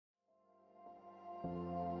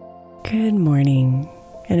Good morning,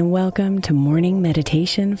 and welcome to Morning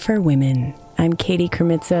Meditation for Women. I'm Katie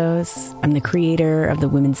Kremitzos. I'm the creator of the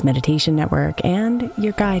Women's Meditation Network and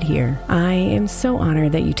your guide here. I am so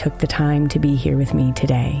honored that you took the time to be here with me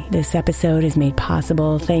today. This episode is made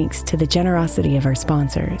possible thanks to the generosity of our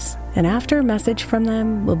sponsors. And after a message from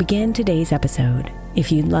them, we'll begin today's episode.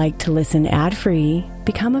 If you'd like to listen ad-free,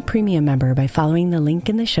 become a premium member by following the link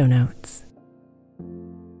in the show notes.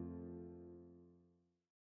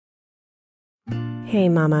 Hey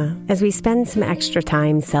Mama, as we spend some extra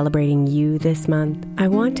time celebrating you this month, I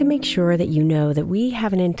want to make sure that you know that we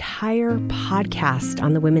have an entire podcast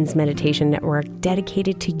on the Women's Meditation Network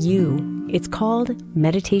dedicated to you. It's called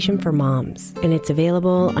Meditation for Moms, and it's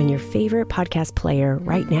available on your favorite podcast player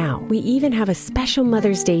right now. We even have a special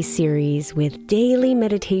Mother's Day series with daily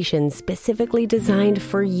meditations specifically designed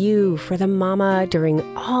for you, for the mama,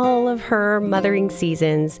 during all of her mothering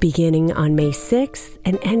seasons, beginning on May 6th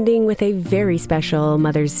and ending with a very special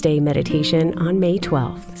Mother's Day meditation on May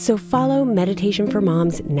 12th. So follow Meditation for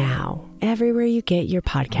Moms now, everywhere you get your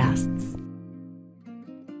podcasts.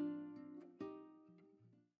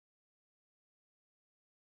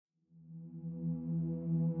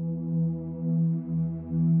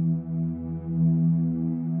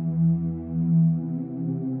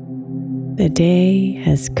 The day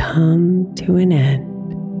has come to an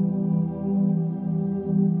end,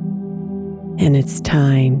 and it's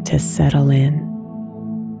time to settle in.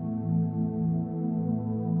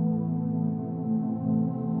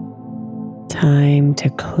 Time to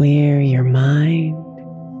clear your mind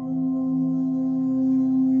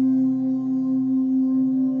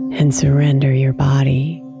and surrender your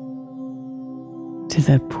body to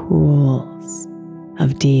the pools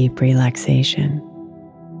of deep relaxation.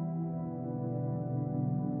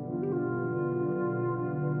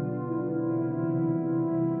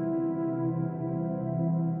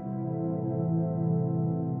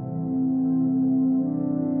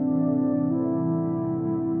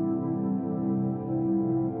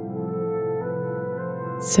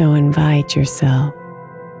 So invite yourself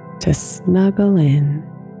to snuggle in,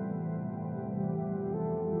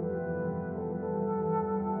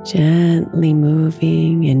 gently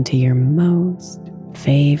moving into your most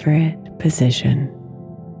favorite position.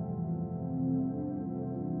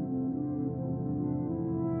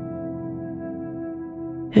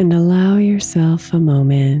 And allow yourself a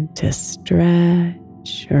moment to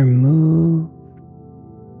stretch or move,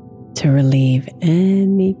 to relieve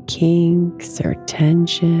any kinks or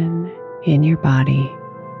tension in your body.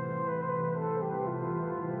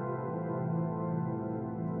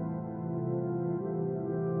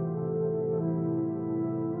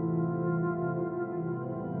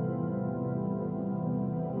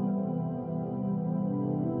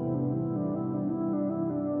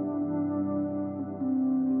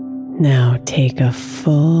 Now take a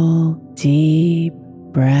full, deep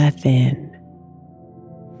breath in.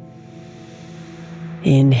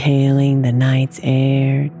 Inhaling the night's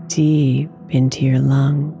air deep into your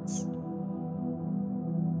lungs.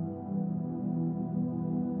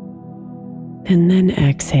 And then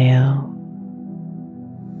exhale,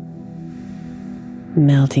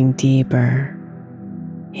 melting deeper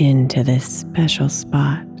into this special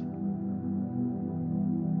spot.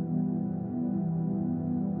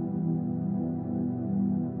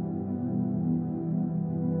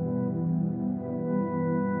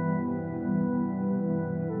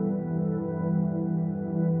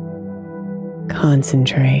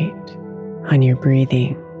 Concentrate on your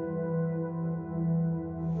breathing.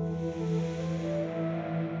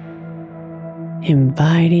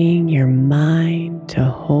 Inviting your mind to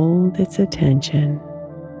hold its attention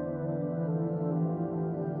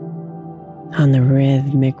on the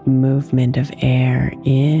rhythmic movement of air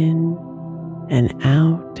in and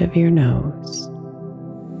out of your nose.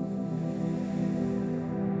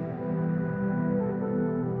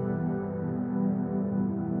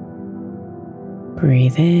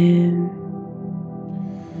 Breathe in,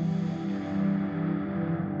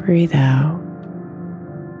 breathe out,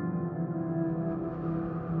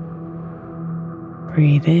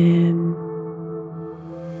 breathe in,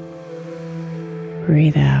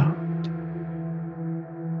 breathe out.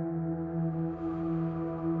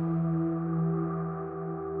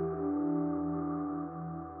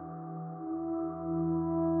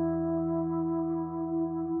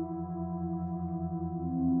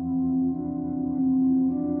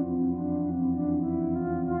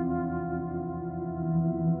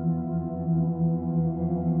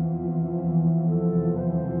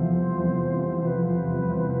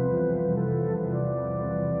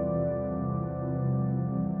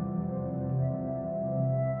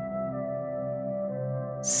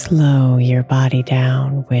 Slow your body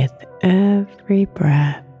down with every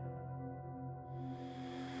breath,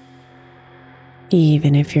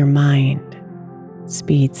 even if your mind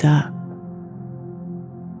speeds up.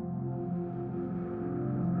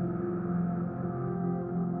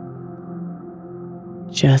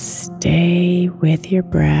 Just stay with your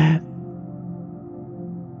breath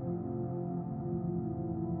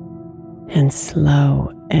and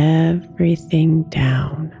slow everything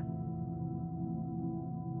down.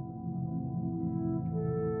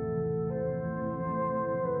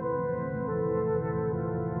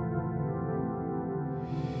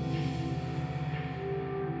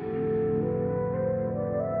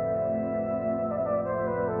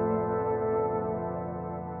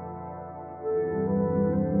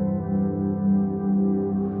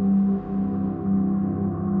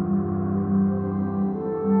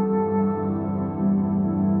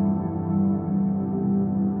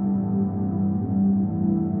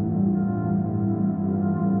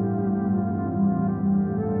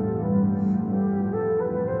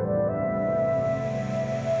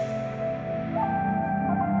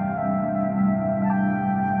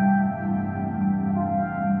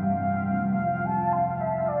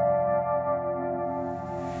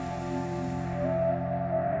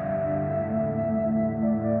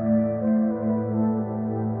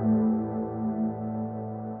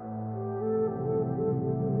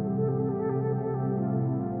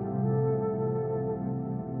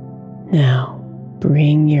 Now,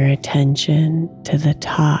 bring your attention to the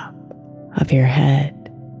top of your head.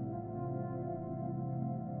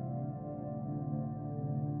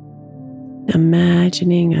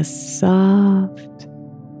 Imagining a soft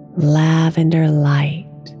lavender light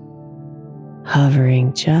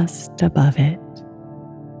hovering just above it.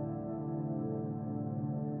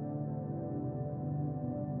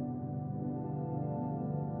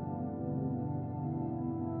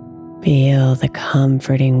 Feel the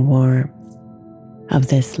comforting warmth of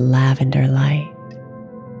this lavender light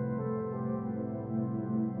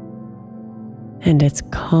and its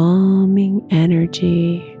calming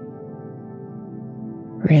energy,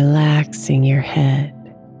 relaxing your head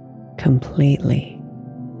completely.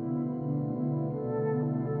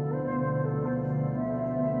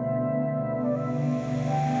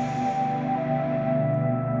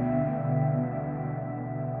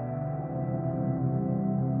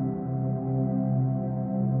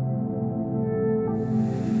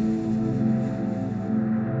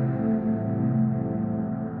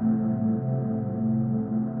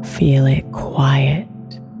 Feel it quiet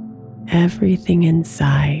everything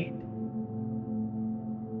inside.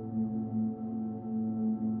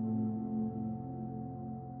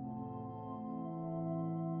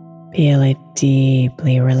 Feel it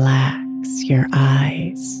deeply relax your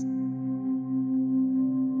eyes.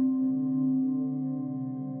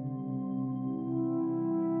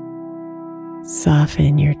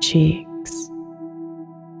 Soften your cheeks.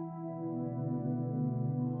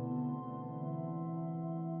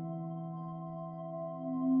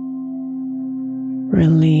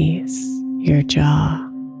 Release your jaw.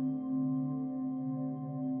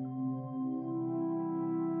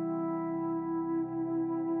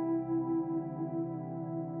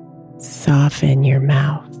 Soften your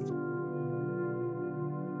mouth.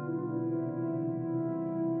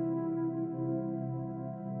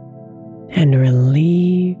 And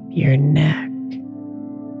relieve your neck.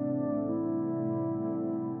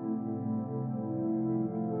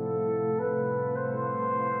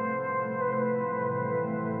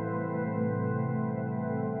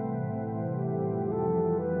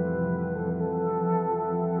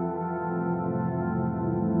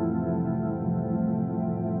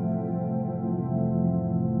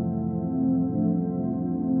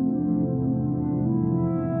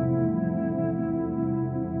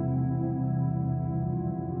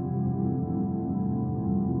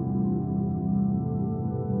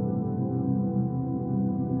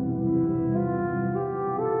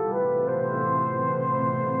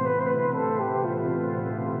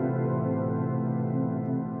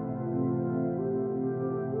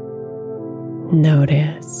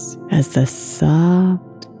 Notice as the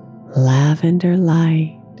soft lavender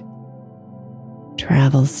light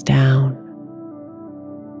travels down,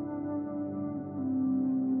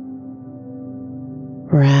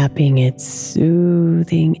 wrapping its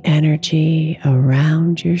soothing energy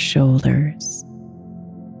around your shoulders.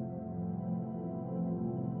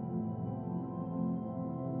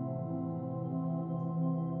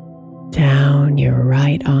 Down your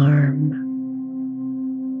right arm,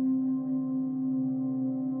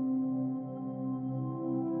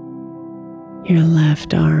 your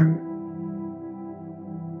left arm,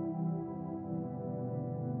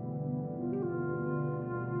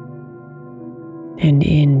 and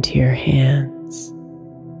into your hands.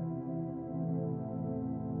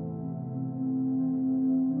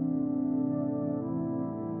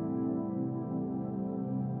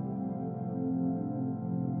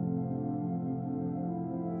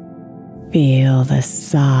 Feel the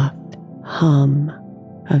soft hum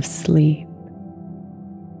of sleep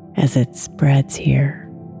as it spreads here.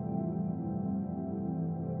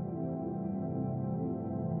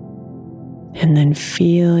 And then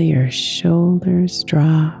feel your shoulders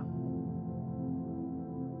drop,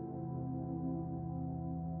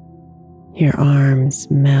 your arms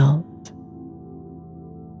melt,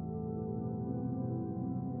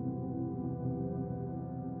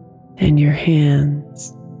 and your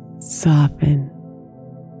hands soften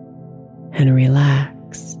and relax.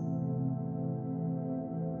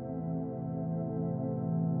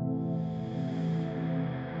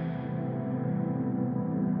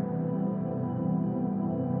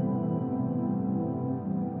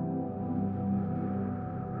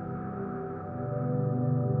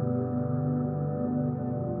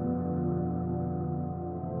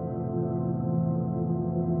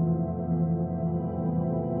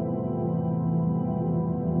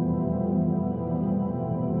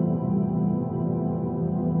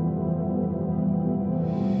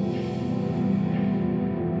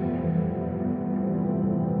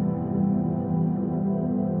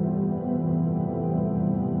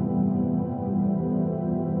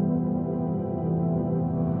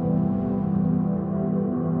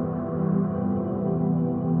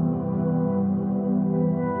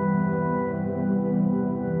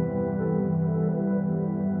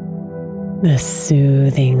 The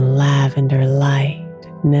soothing lavender light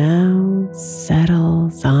now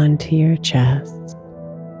settles onto your chest.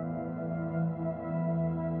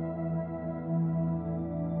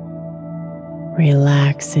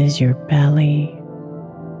 Relaxes your belly.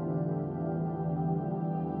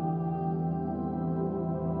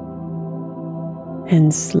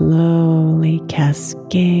 And slowly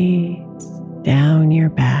cascades down your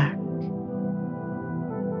back.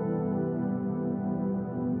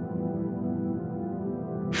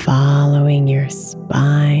 Following your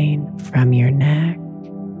spine from your neck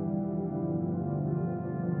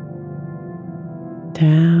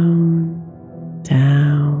down,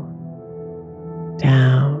 down,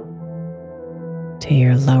 down to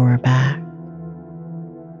your lower back.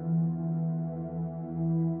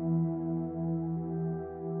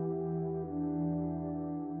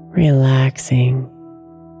 Relaxing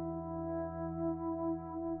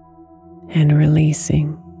and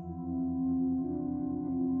releasing.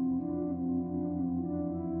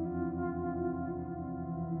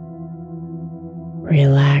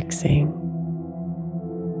 Relaxing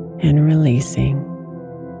and releasing.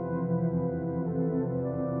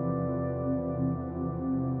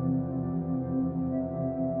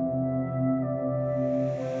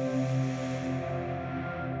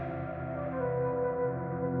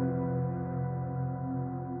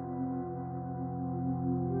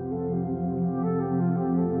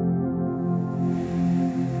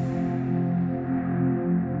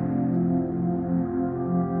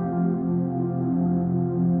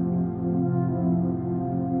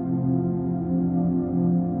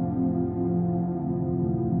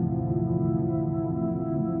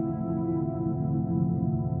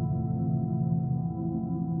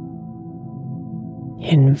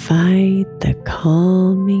 Invite the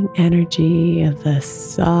calming energy of the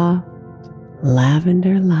soft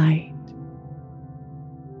lavender light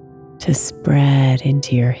to spread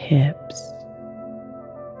into your hips,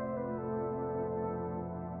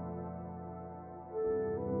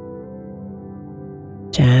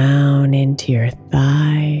 down into your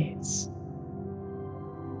thighs,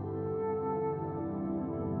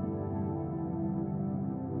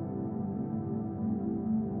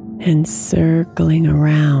 and circling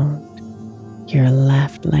around your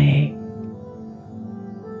left leg.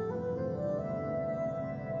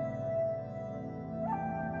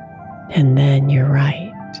 And then your right.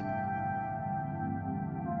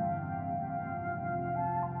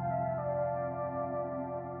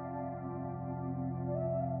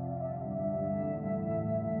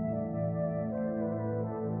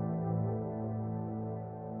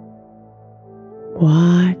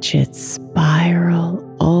 Watch it spiral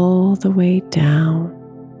all the way down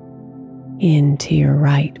into your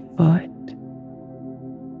right foot.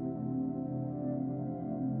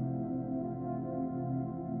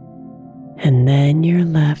 And then your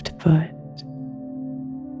left foot.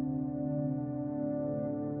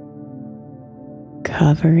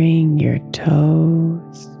 Covering your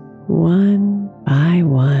toes one by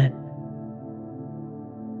one.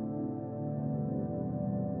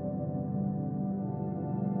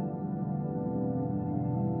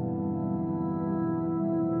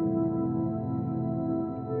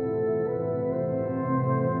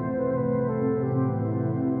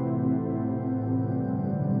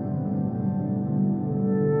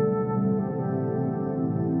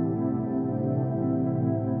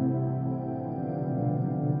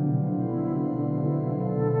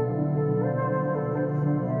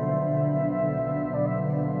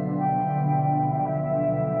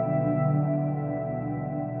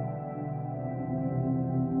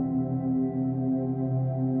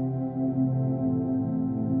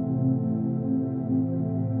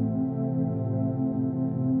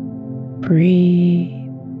 Breathe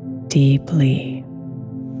deeply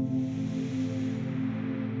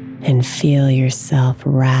and feel yourself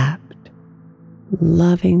wrapped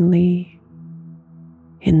lovingly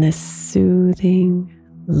in the soothing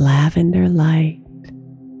lavender light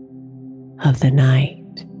of the night.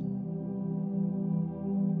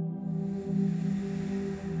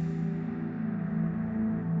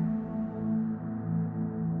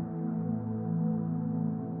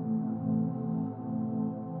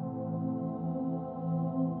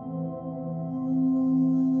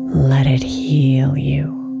 Let it heal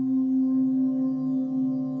you.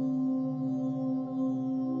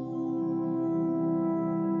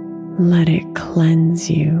 Let it cleanse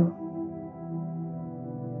you.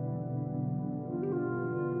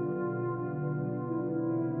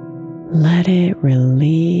 Let it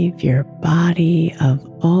relieve your body of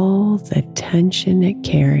all the tension it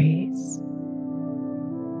carries.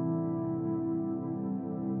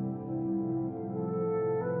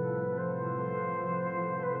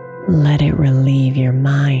 Let it relieve your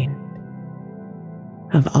mind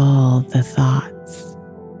of all the thoughts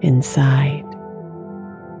inside.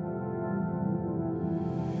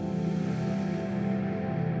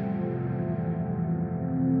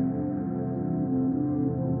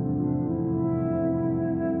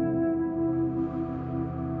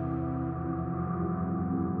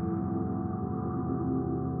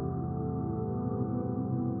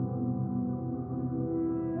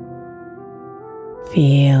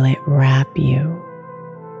 Feel it wrap you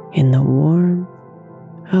in the warmth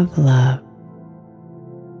of love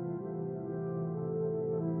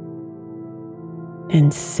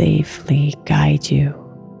and safely guide you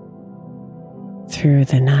through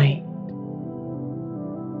the night.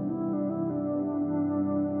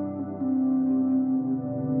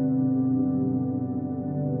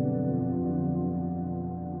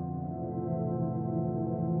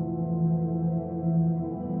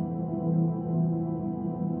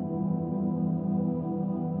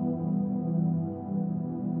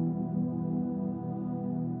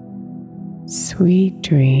 Sweet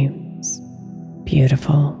dreams,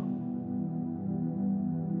 beautiful.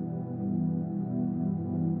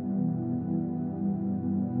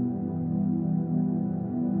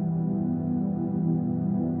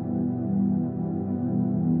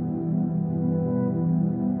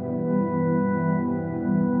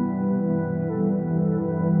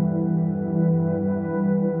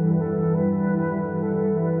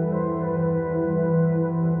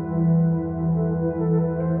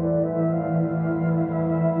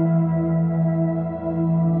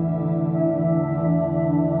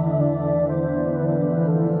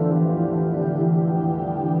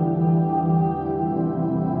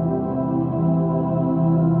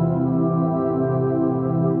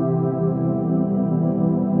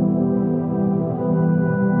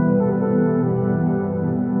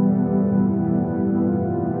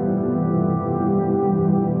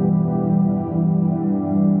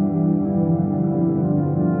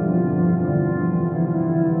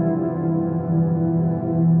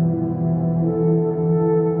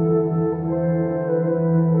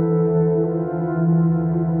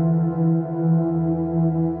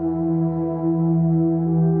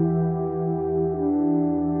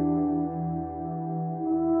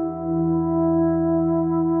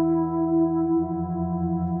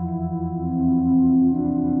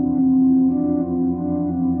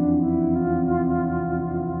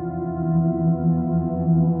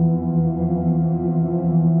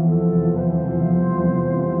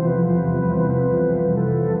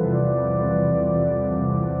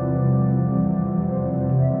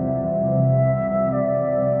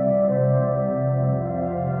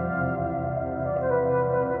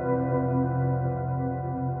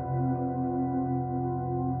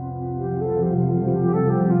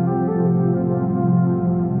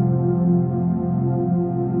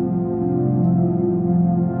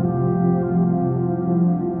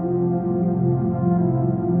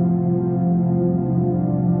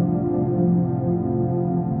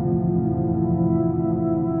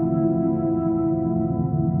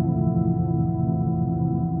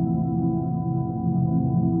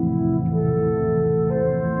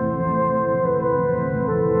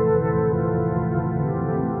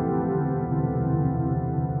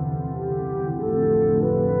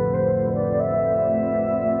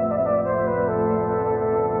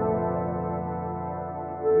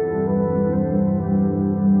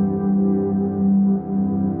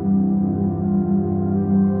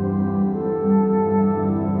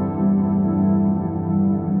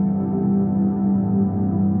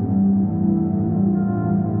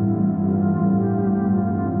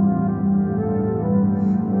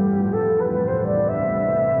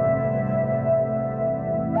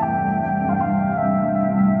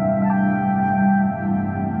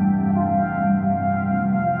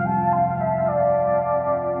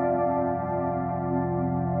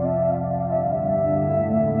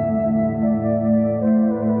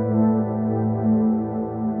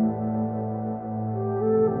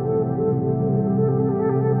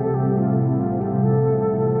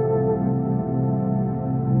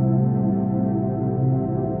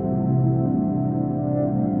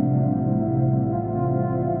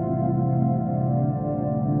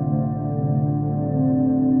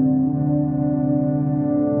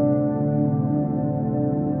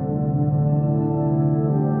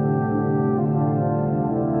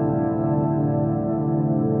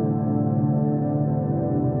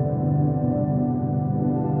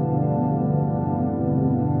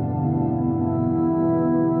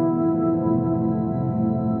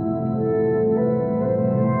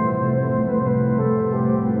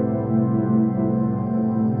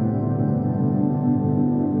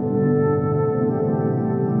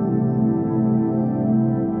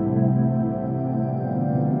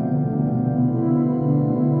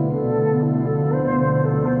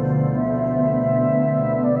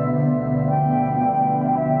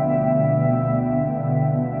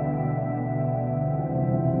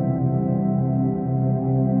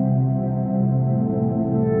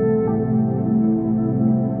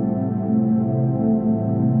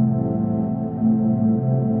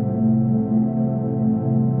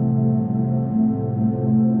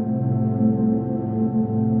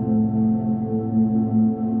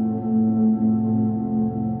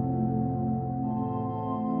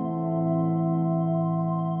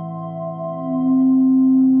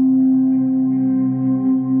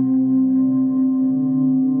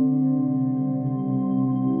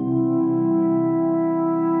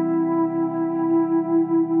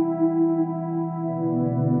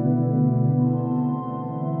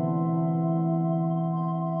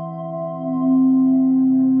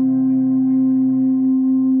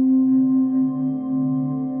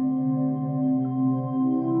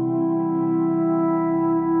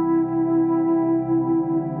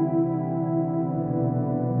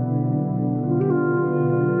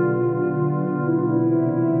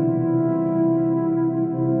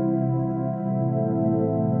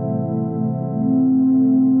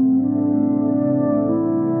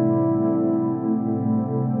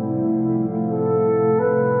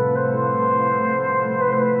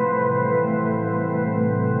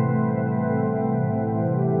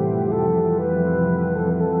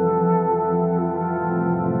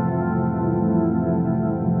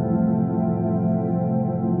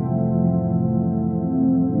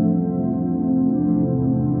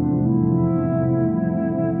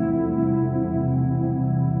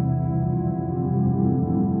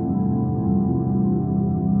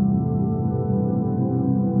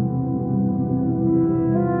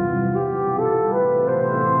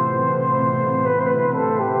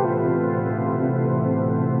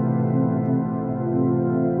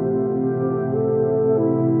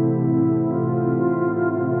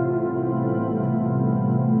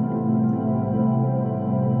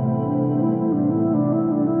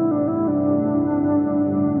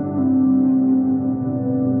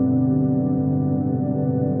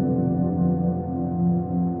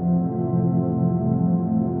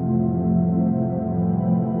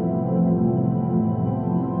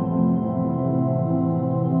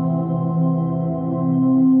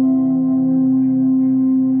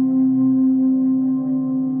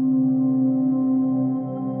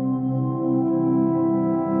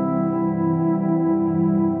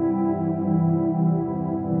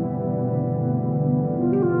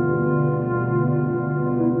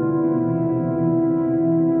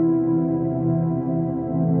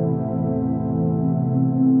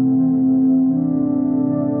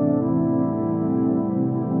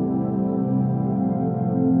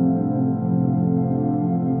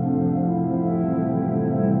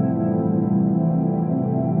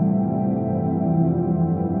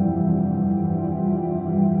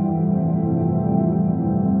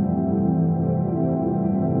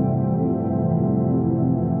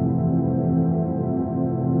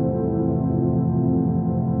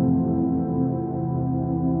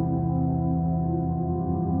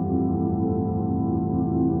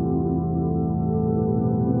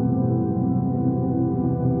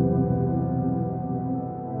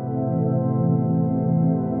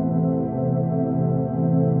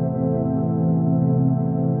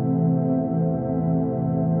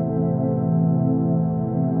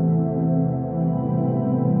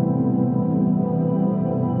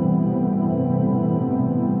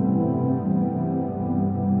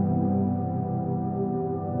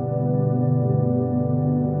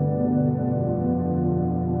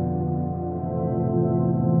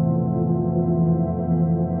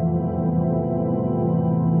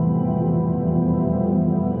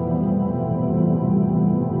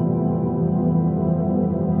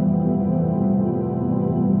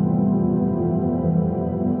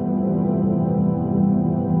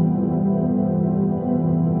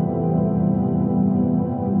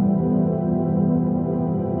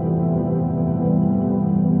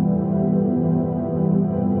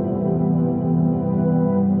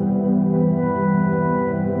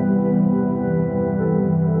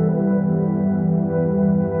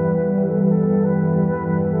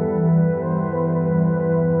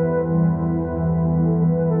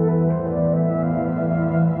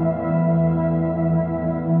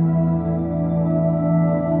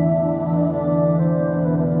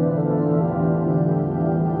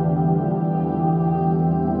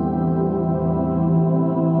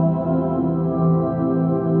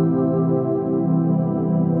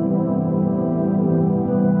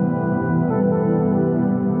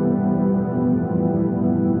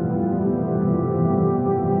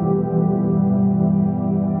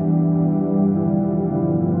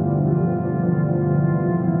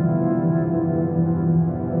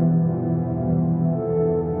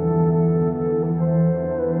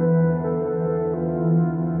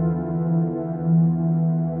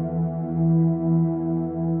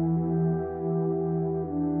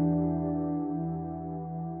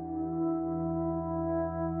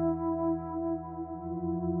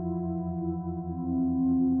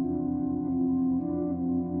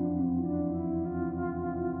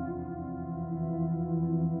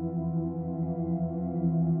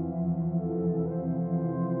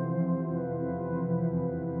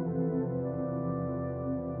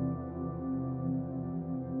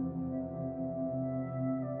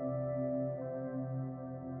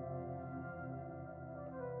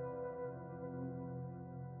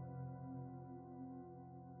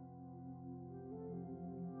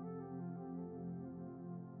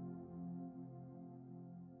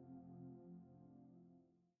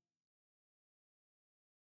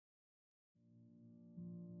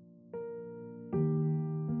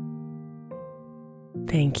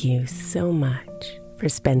 Thank you so much for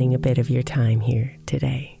spending a bit of your time here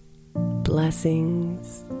today.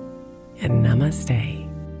 Blessings and namaste.